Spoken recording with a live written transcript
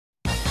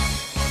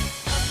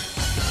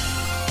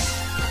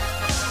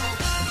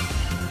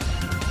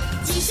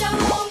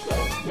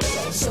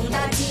熊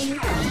大金，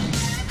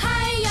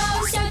还有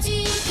小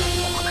鸡丁。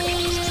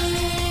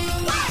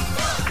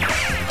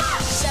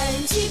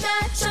神奇的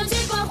双节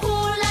棍呼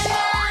啦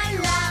啦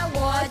啦，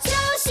我就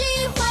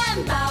喜欢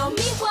爆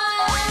米花。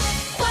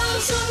黄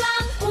鼠狼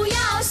不要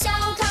小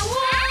看我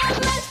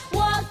们，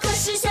我可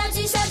是小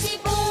鸡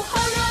不好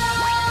惹。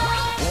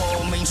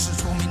我们是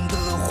出名的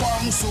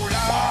黄鼠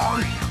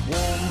狼，我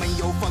们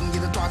有锋利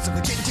的爪子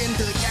和尖尖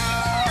的牙。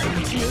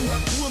天哪，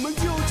我们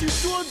就要去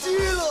捉鸡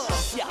了！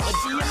小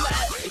鸡们，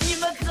你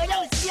们可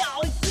要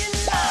小心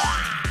了！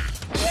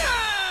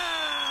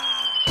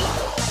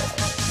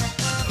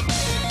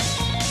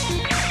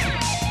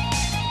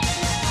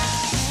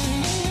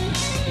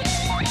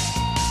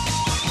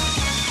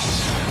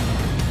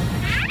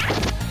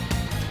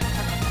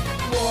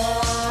我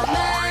们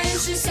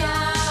是小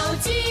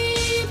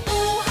鸡不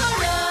好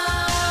惹，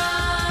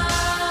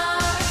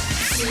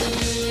喜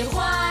欢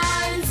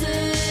自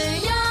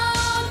由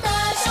的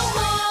生活。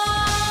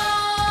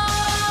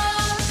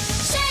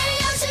谁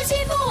要是欺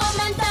负我们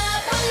的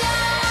朋友，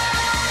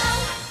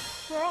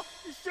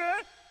谁？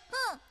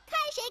看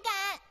谁敢！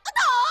打！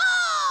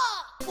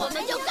我们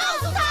就告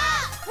诉他，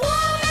我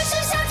们是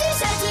小鸡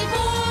不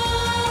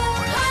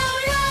好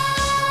惹。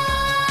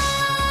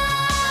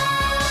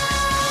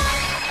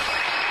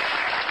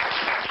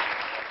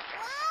哇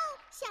哦，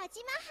小鸡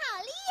们好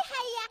厉害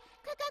呀！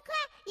快快快，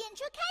演出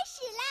开始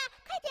啦！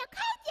快点快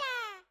点！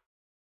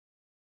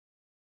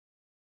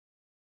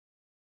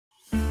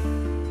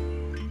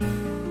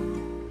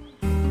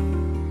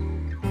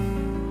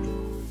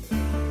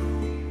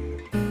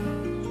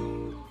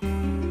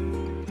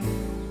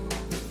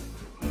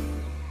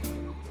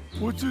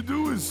 What you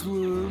doing,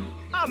 Slim?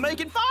 I'm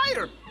making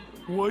fire!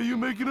 Why are you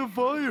making a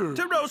fire?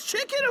 To roast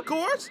chicken, of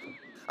course!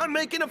 I'm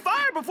making a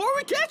fire before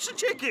we catch the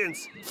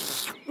chickens!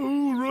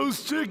 Ooh,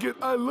 roast chicken.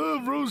 I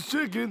love roast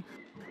chicken.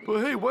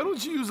 But hey, why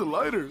don't you use a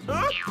lighter?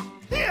 Huh?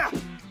 Yeah!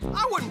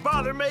 I wouldn't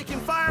bother making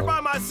fire by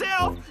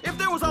myself if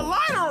there was a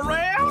lighter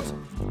around!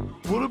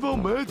 What about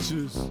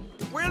matches?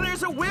 Where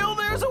there's a will,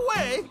 there's a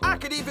way. I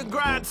could even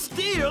grind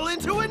steel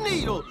into a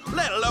needle,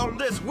 let alone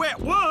this wet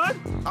wood.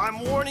 I'm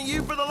warning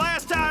you for the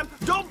last time,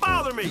 don't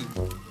bother me.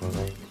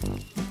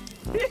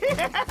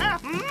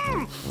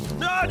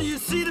 Oh, do you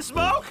see the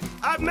smoke?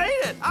 I've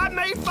made it. I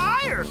made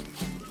fire.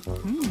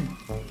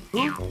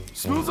 Huh?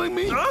 Smells like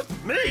meat. Huh?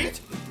 Meat?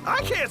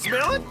 I can't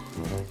smell it.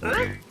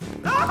 Huh?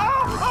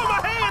 Oh, my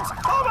hands!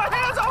 Oh, my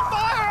hands on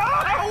fire!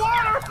 Oh,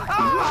 water!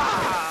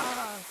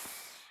 Ah!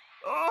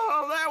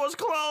 Oh, that was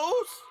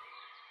close.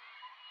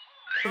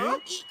 Huh?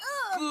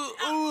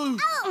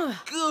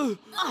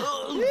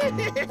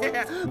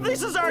 Yeah,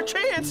 this is our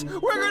chance.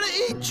 We're gonna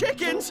eat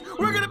chickens.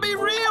 We're gonna be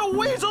real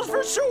weasels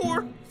for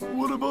sure.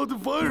 What about the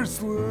fire,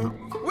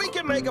 Slim? We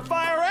can make a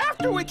fire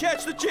after we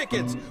catch the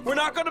chickens. We're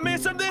not gonna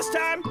miss them this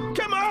time.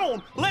 Come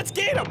on, let's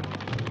get them.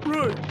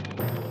 Right.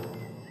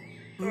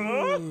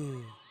 Huh?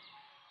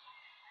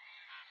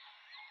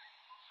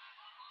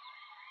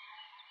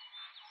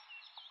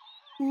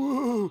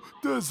 Whoa,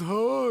 that's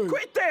high.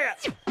 Quit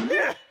that!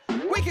 Yeah,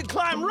 we can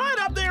climb right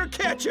up there and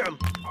catch them.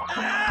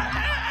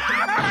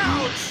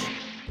 Ouch!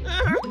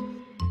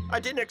 I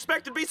didn't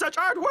expect it to be such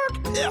hard work.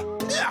 Yeah.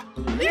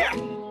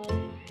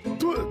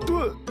 Do it.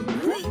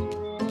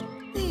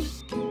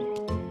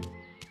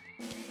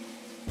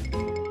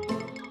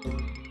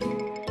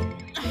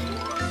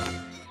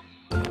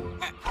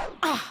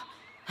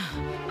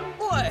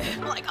 Boy,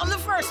 like I'm the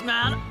first,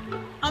 man.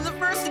 I'm the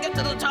first to get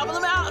to the top of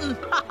the mountain.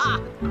 Huh?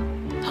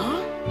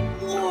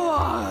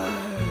 Whoa!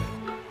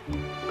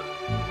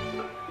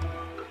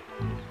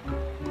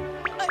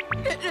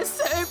 It is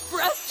so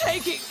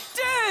breathtaking.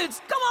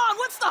 Dudes, come on,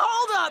 what's the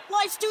holdup?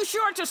 Life's too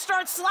short to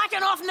start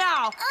slacking off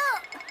now.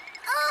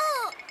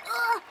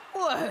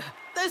 Whoa,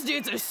 those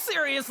dudes are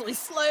seriously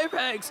slow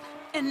pegs.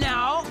 And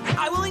now,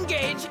 I will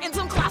engage in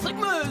some classic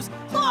moves.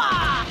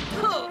 Ah!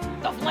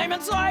 The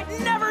flaming sword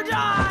never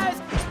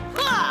dies!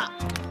 Ah!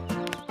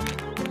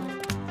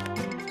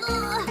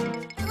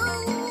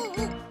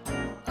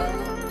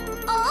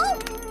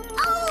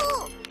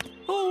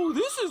 Oh,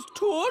 this is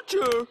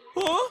torture,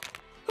 huh?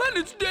 And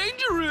it's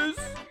dangerous.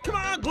 Come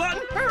on,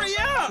 Glutton, hurry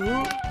up!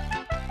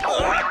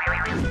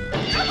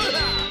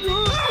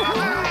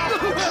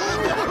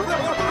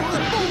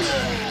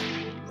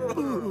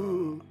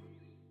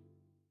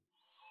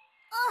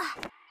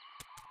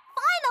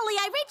 Finally,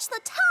 I reached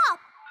the top!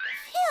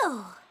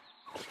 Phew!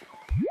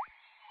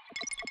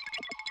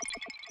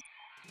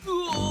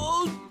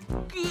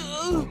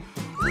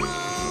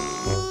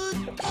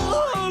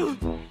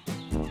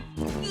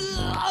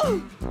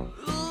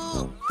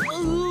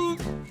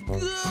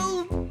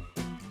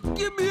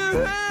 Give me a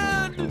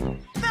hand.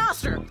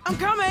 Master, I'm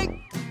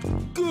coming!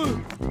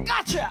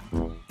 Gotcha!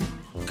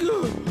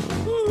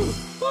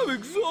 I'm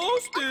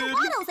exhausted.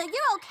 Waddles, are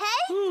you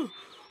okay?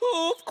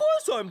 Oh, of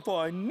course I'm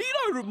fine. Need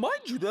I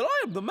remind you that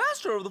I am the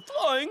master of the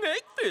flying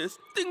egg fist?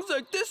 Things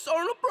like this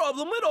aren't a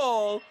problem at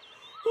all.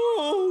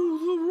 Oh,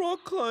 the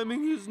rock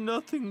climbing is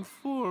nothing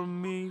for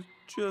me.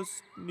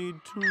 Just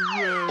need to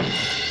rest.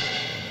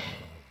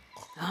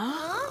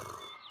 Huh?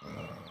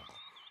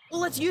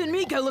 let's you and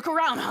me go look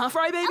around, huh,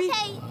 Fry Baby?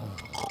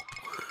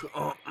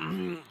 Okay.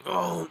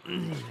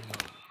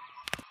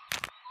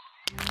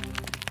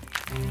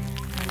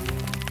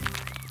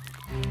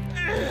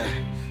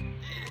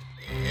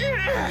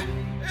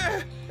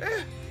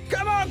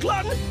 Come on,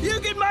 Glutton! You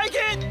can make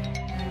it!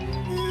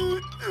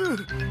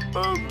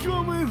 I'm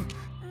coming.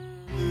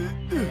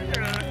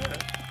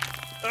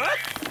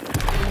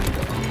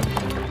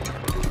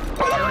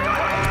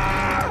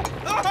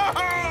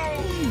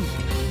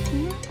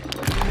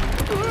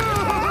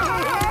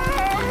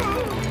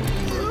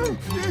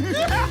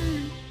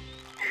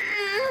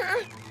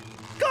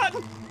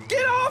 Glutton,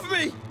 get off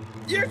me!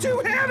 You're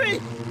too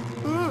heavy!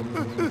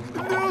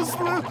 No,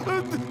 Slim,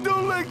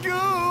 don't let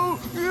go.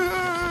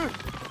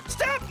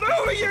 Stop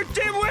moving, you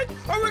dimwit,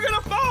 or we're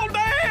gonna fall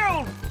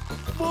down!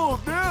 Fall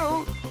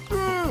down?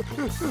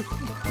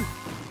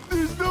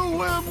 There's no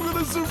way I'm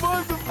gonna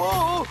survive the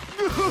fall.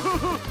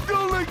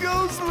 Don't let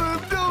go, Slim.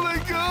 Don't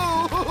let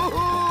go.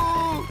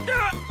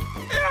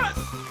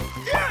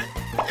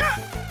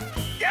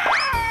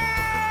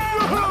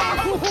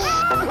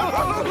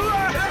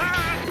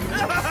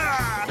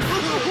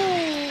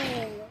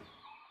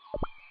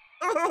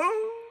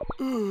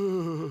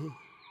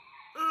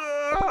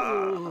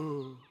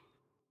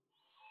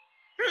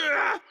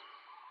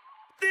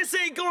 This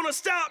ain't gonna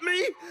stop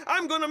me.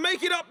 I'm gonna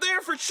make it up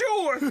there for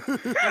sure.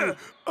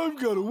 I've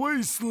got a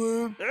way,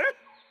 Slim. Huh?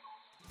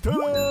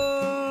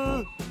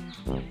 Ta-da!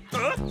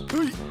 Huh?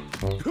 Hey.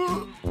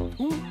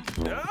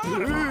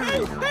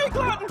 Hey,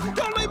 Glutton!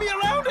 Don't leave me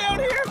alone down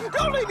here!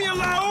 Don't leave me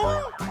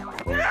alone!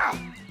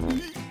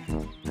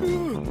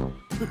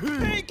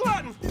 Hey,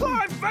 Glutton!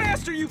 Climb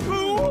faster, you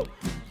fool!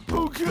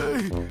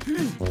 Okay.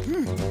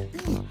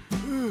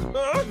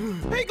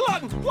 Hey,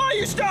 Glutton! Why are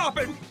you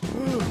stopping?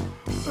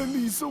 I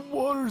need some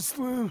water,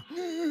 Slim.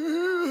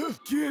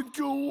 Can't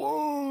go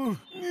on.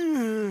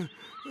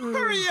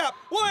 Hurry up!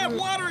 We'll have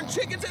water and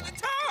chickens at the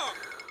top!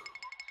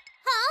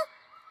 Huh?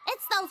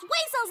 It's those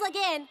weasels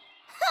again.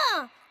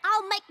 Huh.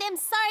 I'll make them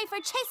sorry for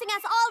chasing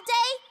us all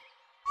day.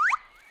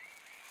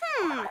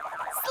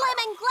 Slim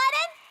and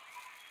Glutton?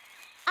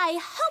 I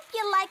hope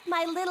you like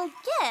my little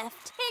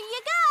gift. Here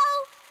you go.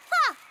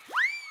 Huh.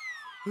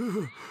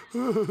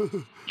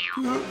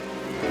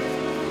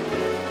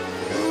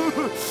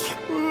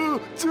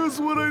 Just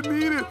what I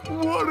needed.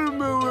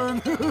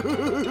 Watermelon.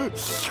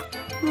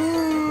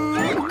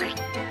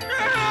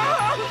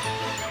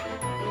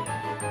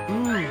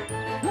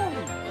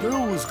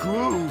 That was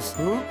close,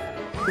 huh?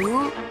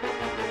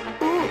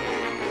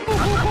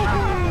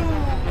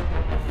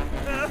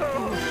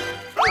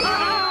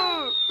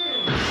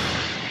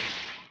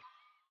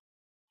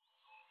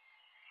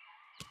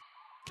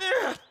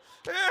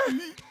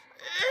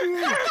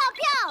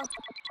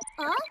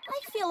 I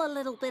feel a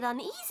little bit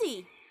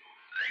uneasy.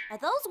 Are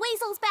those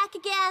weasels back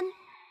again?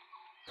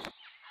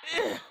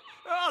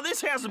 Oh,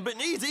 this hasn't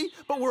been easy,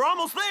 but we're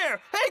almost there.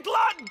 Hey,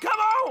 Glutton, come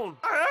on!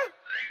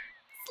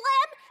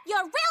 Slim,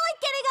 you're really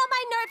getting on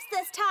my nerves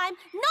this time.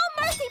 No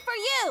mercy for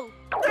you.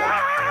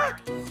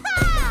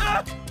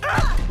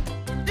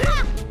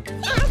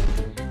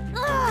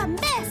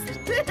 Missed.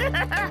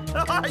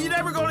 You're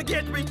never gonna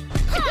get me.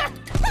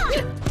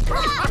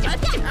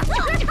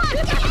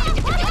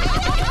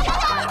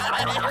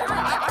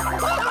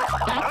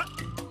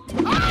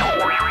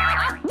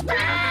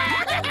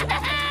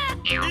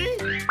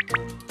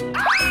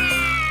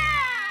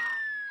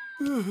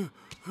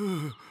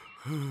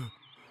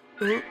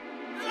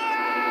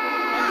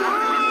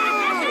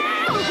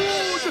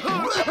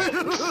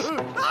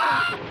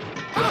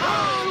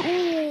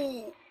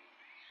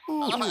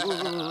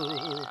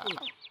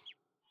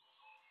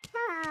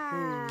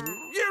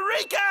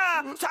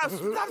 Eureka! Stop!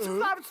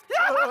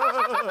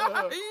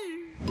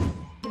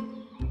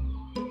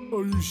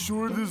 Are you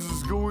sure this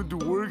is going to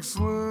work,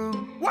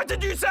 Slim? What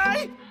did you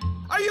say?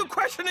 Are you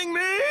questioning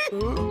me?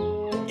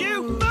 Huh?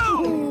 You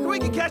fool! We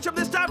can catch up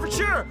this time for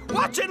sure.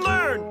 Watch and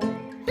learn.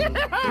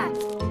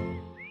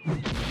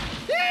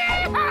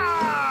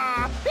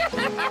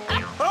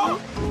 Oh!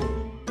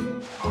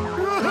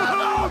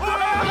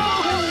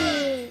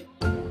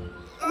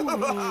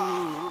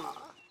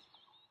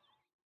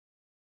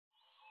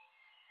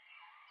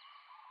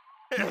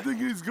 You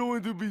think it's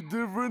going to be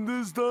different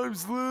this time,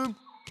 Slim?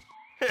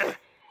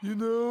 You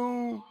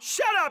know...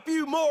 Shut up,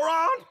 you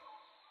moron!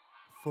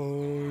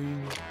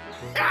 Fine.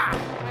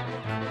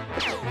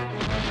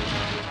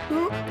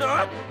 Oh,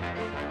 no!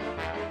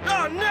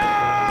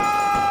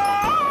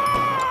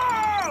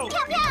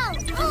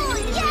 Oh,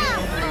 yeah!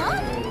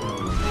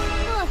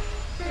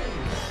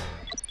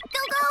 Go!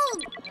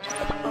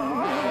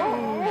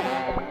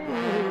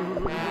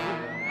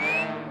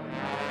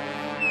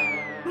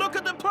 Look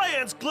at the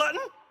plans,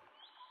 Glutton!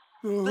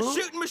 The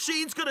shooting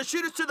machine's gonna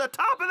shoot us to the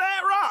top of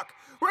that rock!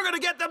 We're gonna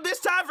get them this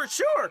time for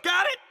sure!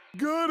 Got it?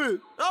 Got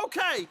it!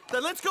 Okay,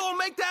 then let's go and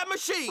make that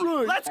machine!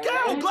 Right. Let's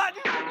go,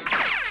 Glutton!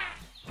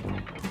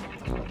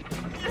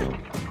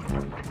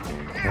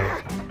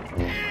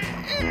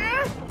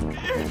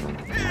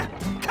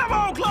 Come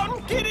on,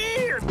 Glutton, get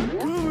here!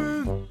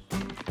 Coming!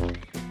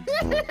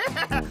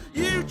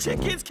 You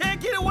chickens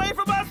can't get away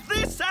from us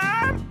this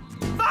time!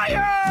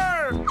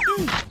 Fire!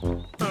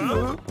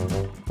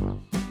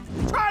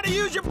 Try to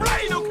use your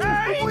brain,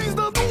 okay? Please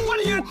don't do What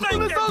do you it.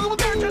 think? Let's talk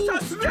about You're just a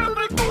the-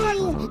 stupid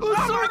fool! Oh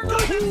my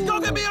goodness! Go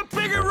get me a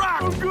bigger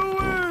rock! I'm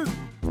going!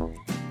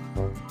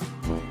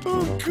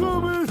 I'm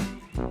coming!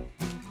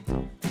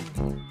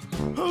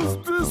 How's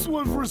this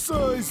one for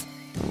size?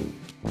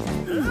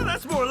 Yeah,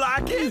 that's more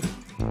like it.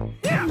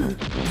 Yeah.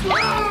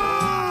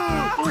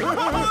 Ah! Oh, it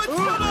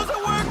still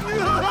doesn't work. Oh,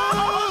 no.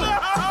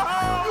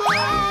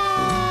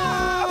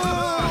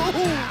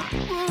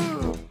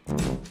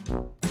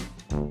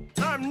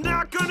 I'm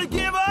not gonna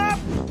give up.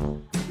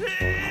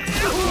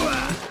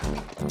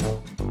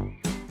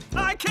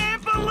 I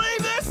can't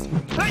believe this.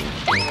 Hey.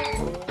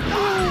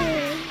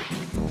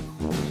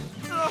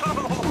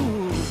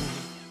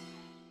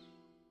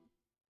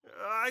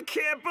 I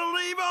can't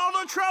believe all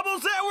the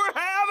troubles that we're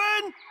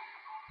having!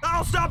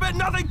 I'll stop at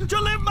nothing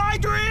to live my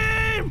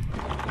dream!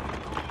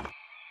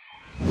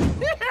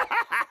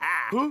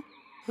 Huh?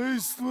 Hey,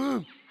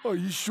 Slim, are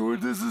you sure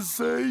this is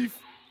safe?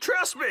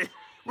 Trust me,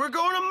 we're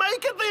going to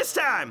make it this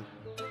time!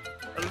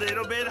 A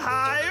little bit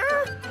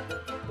higher.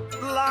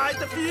 Light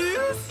the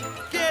fuse.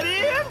 Get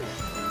in.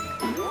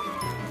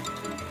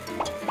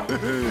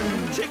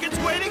 Chicken's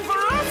waiting for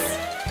us.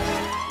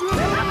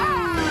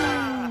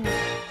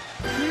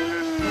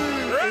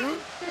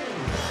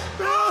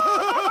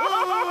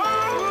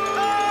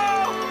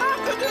 How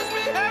could this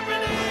be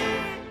happening?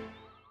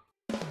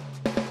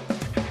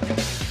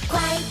 快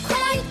快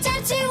架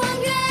起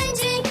望远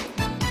镜，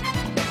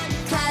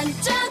看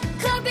着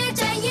可别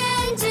眨眼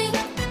睛，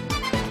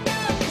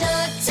热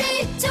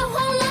气就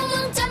轰隆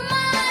隆加马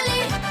力，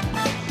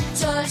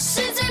这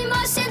是最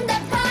冒险的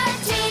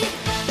party。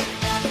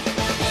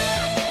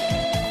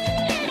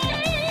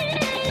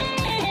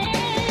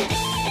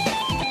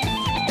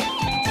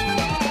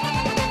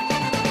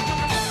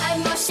爱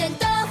冒险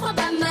的伙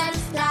伴们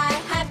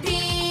来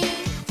happy，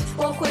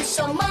 我会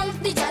手猛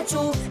地抓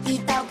住一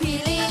道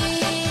霹雳。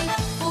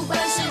 不管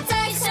是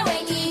在夏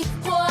威夷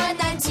或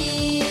南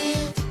极，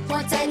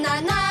我在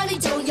哪里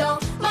就有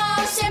冒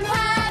险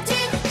party。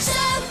深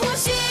呼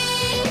吸，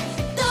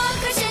躲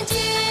开陷阱，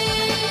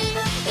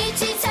一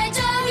起踩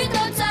着绿豆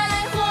在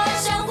火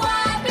上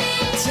滑冰。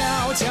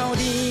悄悄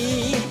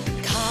地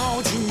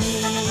靠近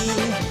你，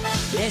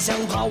别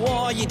想跑，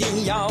我一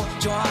定要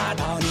抓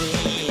到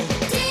你。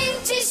挺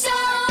起手，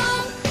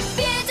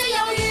别再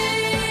犹豫，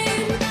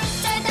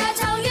在大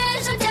草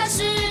原上驾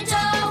驶着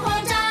轰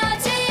炸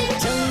机。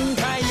睁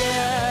开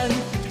眼，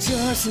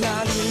这是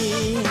哪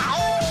里？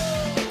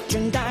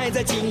正待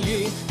在鲸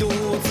鱼肚